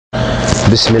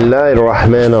بسم الله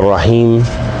الرحمن الرحيم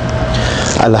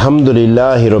الحمد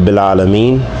لله رب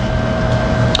العالمين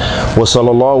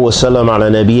وصلى الله وسلم على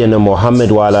نبينا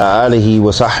محمد وعلى آله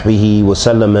وصحبه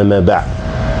وسلم ما بعد.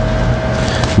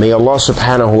 May Allah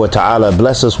subhanahu wa ta'ala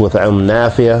bless us with ilm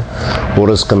nafi'ah wa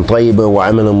rizqan tayyiban wa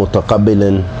amalan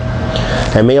mutaqabbilan.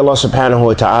 And may Allah subhanahu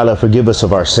wa ta'ala forgive us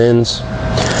of our sins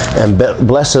and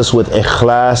bless us with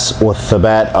ikhlas wa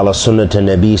thabat ala sunnat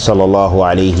nabi sallallahu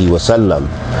alayhi wa sallam.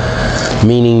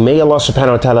 Meaning, may Allah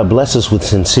subhanahu wa ta'ala bless us with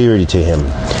sincerity to Him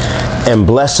and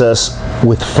bless us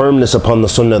with firmness upon the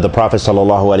sunnah of the Prophet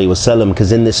sallallahu alaihi wasallam,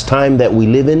 because in this time that we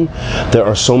live in, there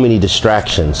are so many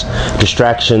distractions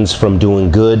from doing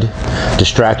good,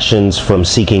 distractions from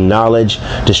seeking knowledge,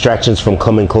 distractions from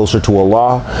coming closer to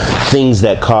Allah, things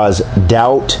that cause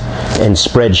doubt and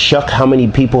spread shirk. How many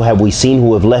people have we seen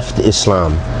who have left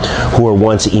Islam, who were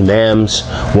once imams,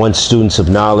 once students of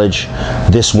knowledge?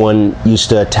 This one used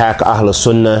to attack Ahl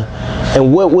Sunnah,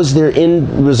 and what was their end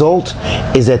result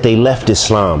is that they left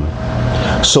Islam.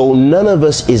 So none of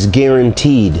us is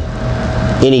guaranteed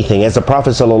anything. As the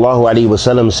Prophet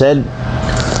ﷺ said,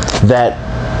 that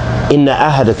inna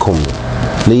ahadakum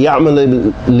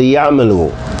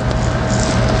liya'malu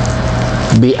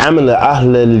bi'amal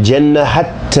ahl al-jannah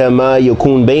hatta ma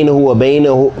yakun baynahu wa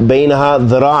baynaha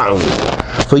dhira'un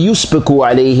fayusbiqu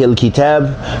alayhi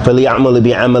al-kitab faliya'mal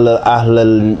bi'amal ahl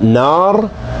al-nar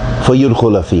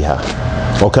fayudkhula fiha.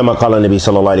 Or kama qala Nabi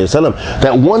sallallahu alayhi wa sallam,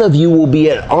 that one of you will be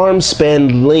at arm's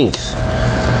span length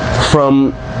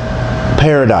from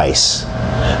paradise.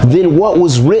 Then what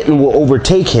was written will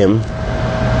overtake him,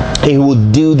 and he will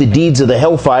do the deeds of the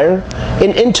hellfire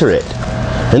and enter it.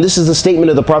 And this is the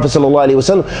statement of the Prophet sallallahu alayhi wa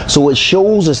sallam. So it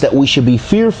shows us that we should be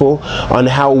fearful on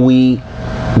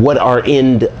what our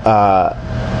end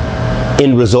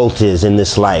result is in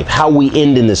this life, how we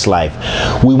end in this life.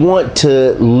 We want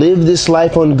to live this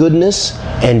life on goodness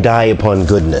and die upon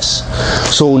goodness.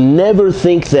 So never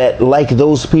think that, like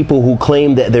those people who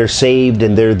claim that they're saved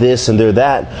and they're this and they're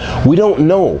that, we don't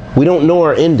know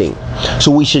our ending.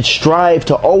 So we should strive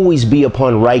to always be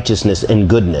upon righteousness and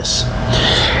goodness.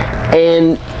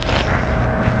 And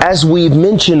as we've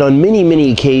mentioned on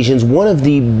many occasions, one of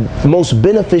the most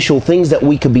beneficial things that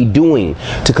we could be doing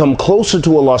to come closer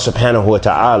to Allah subhanahu wa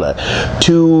ta'ala,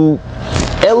 to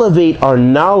elevate our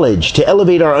knowledge, to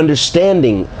elevate our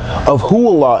understanding of who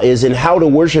Allah is and how to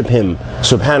worship Him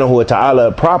subhanahu wa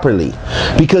ta'ala properly.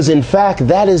 Because in fact,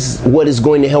 that is what is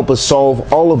going to help us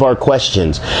solve all of our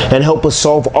questions and help us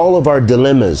solve all of our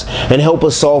dilemmas and help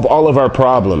us solve all of our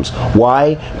problems.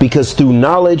 Why? Because through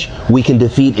knowledge, we can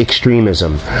defeat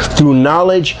extremism. Through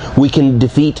knowledge, we can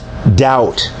defeat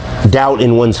doubt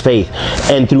in one's faith.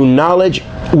 And through knowledge,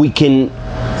 we can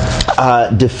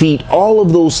defeat all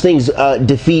of those things,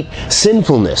 defeat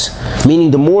sinfulness.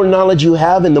 Meaning the more knowledge you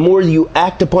have and the more you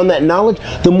act upon that knowledge,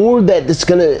 the more that it's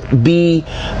going to be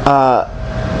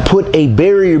put a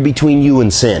barrier between you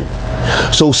and sin.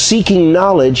 So seeking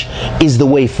knowledge is the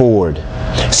way forward.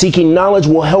 Seeking knowledge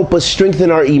will help us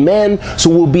strengthen our iman, so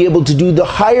we'll be able to do the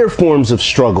higher forms of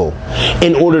struggle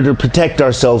in order to protect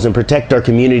ourselves and protect our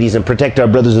communities and protect our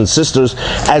brothers and sisters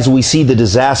as we see the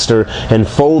disaster and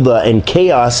fawda and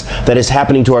chaos that is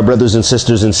happening to our brothers and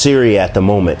sisters in Syria at the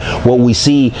moment. What we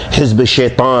see, Hizb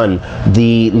Shaitan,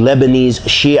 the Lebanese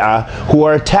Shia, who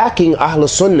are attacking Ahl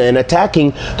Sunnah and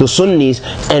attacking the Sunnis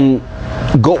and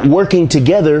working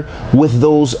together with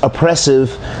those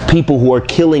oppressive people who are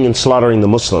killing and slaughtering the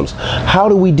Muslims. How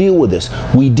do we deal with this?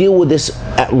 We deal with this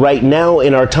right now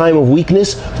in our time of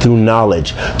weakness through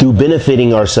knowledge, through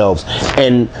benefiting ourselves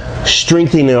and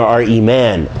strengthening our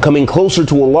iman, coming closer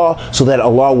to Allah so that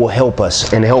Allah will help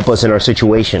us and help us in our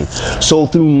situation. So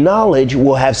through knowledge,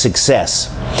 we'll have success.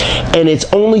 And it's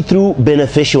only through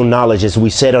beneficial knowledge, as we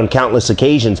said on countless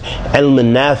occasions, ilm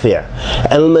nafi'.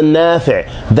 Ilm nafi',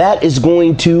 that is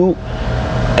going to,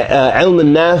 ilm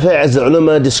nafi', as the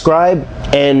ulama describe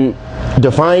and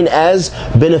define as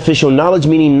beneficial knowledge,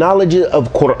 meaning knowledge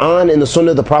of Quran and the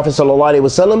Sunnah of the Prophet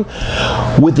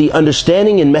ﷺ with the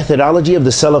understanding and methodology of the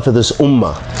Salaf of this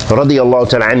ummah, radiyallahu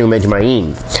ta'ala anhum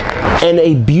ajma'een. And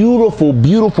a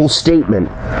beautiful statement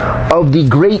of the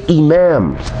great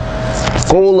Imam,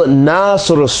 Qawl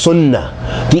Nasr Sunnah,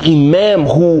 the Imam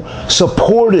who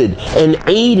supported and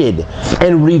aided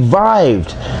and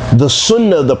revived the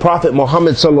Sunnah of the Prophet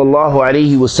Muhammad sallallahu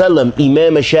alaihi wasallam,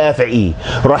 Imam Shaafi'ee,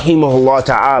 rahimahullah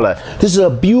ta'ala. This is a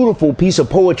beautiful piece of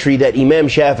poetry that Imam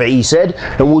Shaafi'ee said,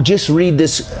 and we'll just read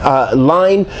this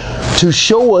line to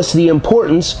show us the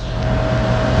importance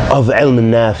of ilm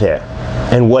nafi'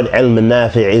 and what ilm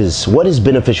nafi' is. What is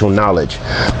beneficial knowledge?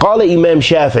 قال Imam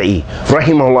Shaafi'ee,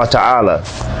 rahimahullah ta'ala,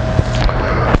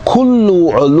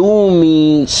 كل علوم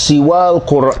سوى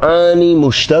القرآن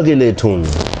مشتغلة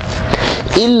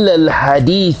إلا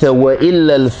الحديث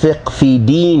وإلا الفقه في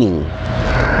ديني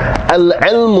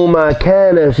العلم ما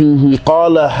كان فيه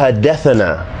قال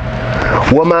حدثنا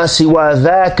وما سوى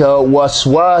ذاك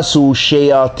وسواس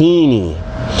الشياطين.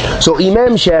 So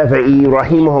Imam Shaafi'ee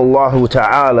rahimahullah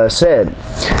ta'ala said,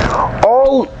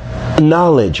 all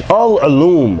knowledge, all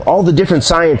ulum, all the different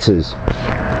sciences,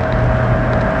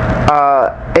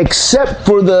 except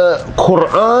for the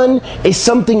Quran, is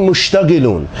something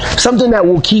mushtagilun, something that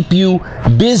will keep you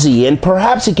busy, and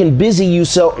perhaps it can busy you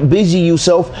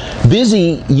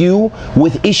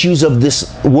with issues of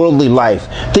this worldly life,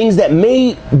 things that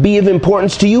may be of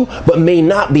importance to you but may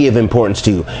not be of importance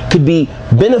to you. Could be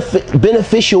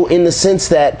beneficial in the sense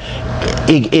that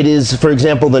it is, for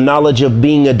example, the knowledge of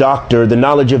being a doctor, the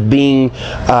knowledge of being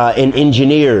an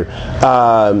engineer,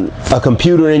 a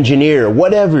computer engineer,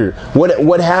 whatever,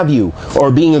 what have you, or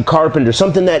being a carpenter,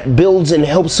 something that builds and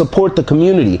helps support the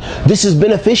community. This is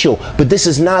beneficial, but this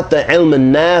is not the ilm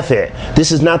al-nafi'.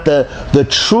 This is not the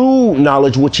true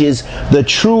knowledge, which is the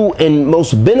true and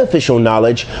most beneficial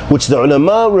knowledge, which the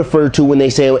ulama refer to when they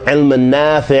say ilm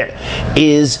al-nafi'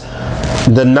 is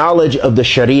the knowledge of the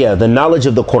Sharia, the knowledge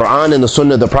of the Quran and the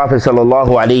Sunnah of the Prophet sallallahu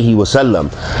alaihi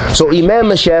wasallam. So Imam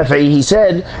Shaafi'ee, he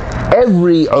said,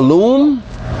 every ulum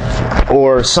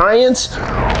or science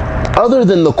other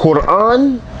than the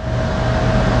Quran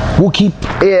will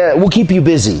keep you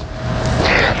busy,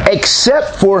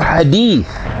 except for Hadeeth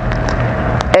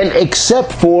and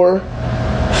except for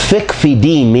fiqh fi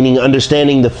deen, meaning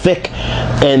understanding the fiqh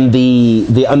and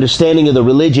the understanding of the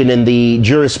religion and the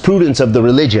jurisprudence of the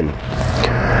religion.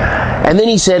 And then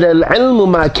he said, Al-ilmu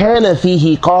ma kana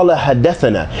fihi qala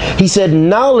haddathana. He said,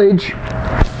 knowledge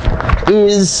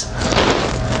is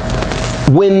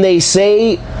when they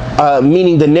say,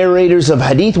 meaning the narrators of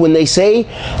hadith, when they say,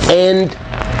 and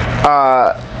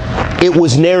it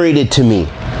was narrated to me.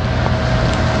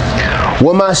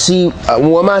 وَمَا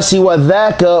سِوَى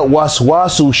ذَاكَ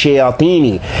وَسْوَاسُ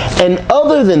شَيَاطِينِ. And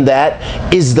other than that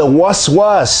is the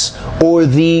waswas, or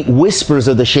the whispers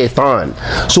of the shaitan.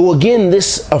 So again,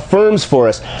 this affirms for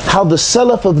us how the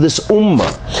Salaf of this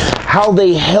ummah, how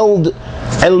they held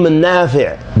ilm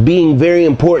al-nafi', being very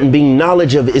important, being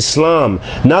knowledge of Islam,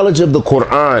 knowledge of the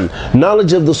Quran,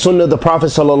 knowledge of the Sunnah of the Prophet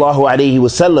sallallahu alaihi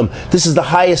wasallam. This is the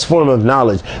highest form of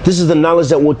knowledge. This is the knowledge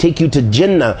that will take you to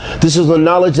Jannah. This is the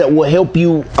knowledge that will help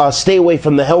you stay away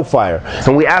from the hellfire.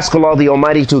 And we ask Allah the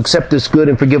Almighty to accept this good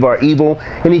and forgive our evil.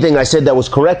 Anything I said that was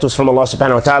correct was from Allah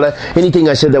subhanahu wa ta'ala. Anything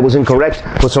I said that was incorrect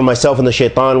was from myself and the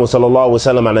shaitan. Wa sallallahu wa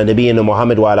sallam ala nabiyyina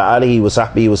Muhammad wa ala alihi wa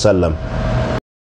sahbihi wa sallam.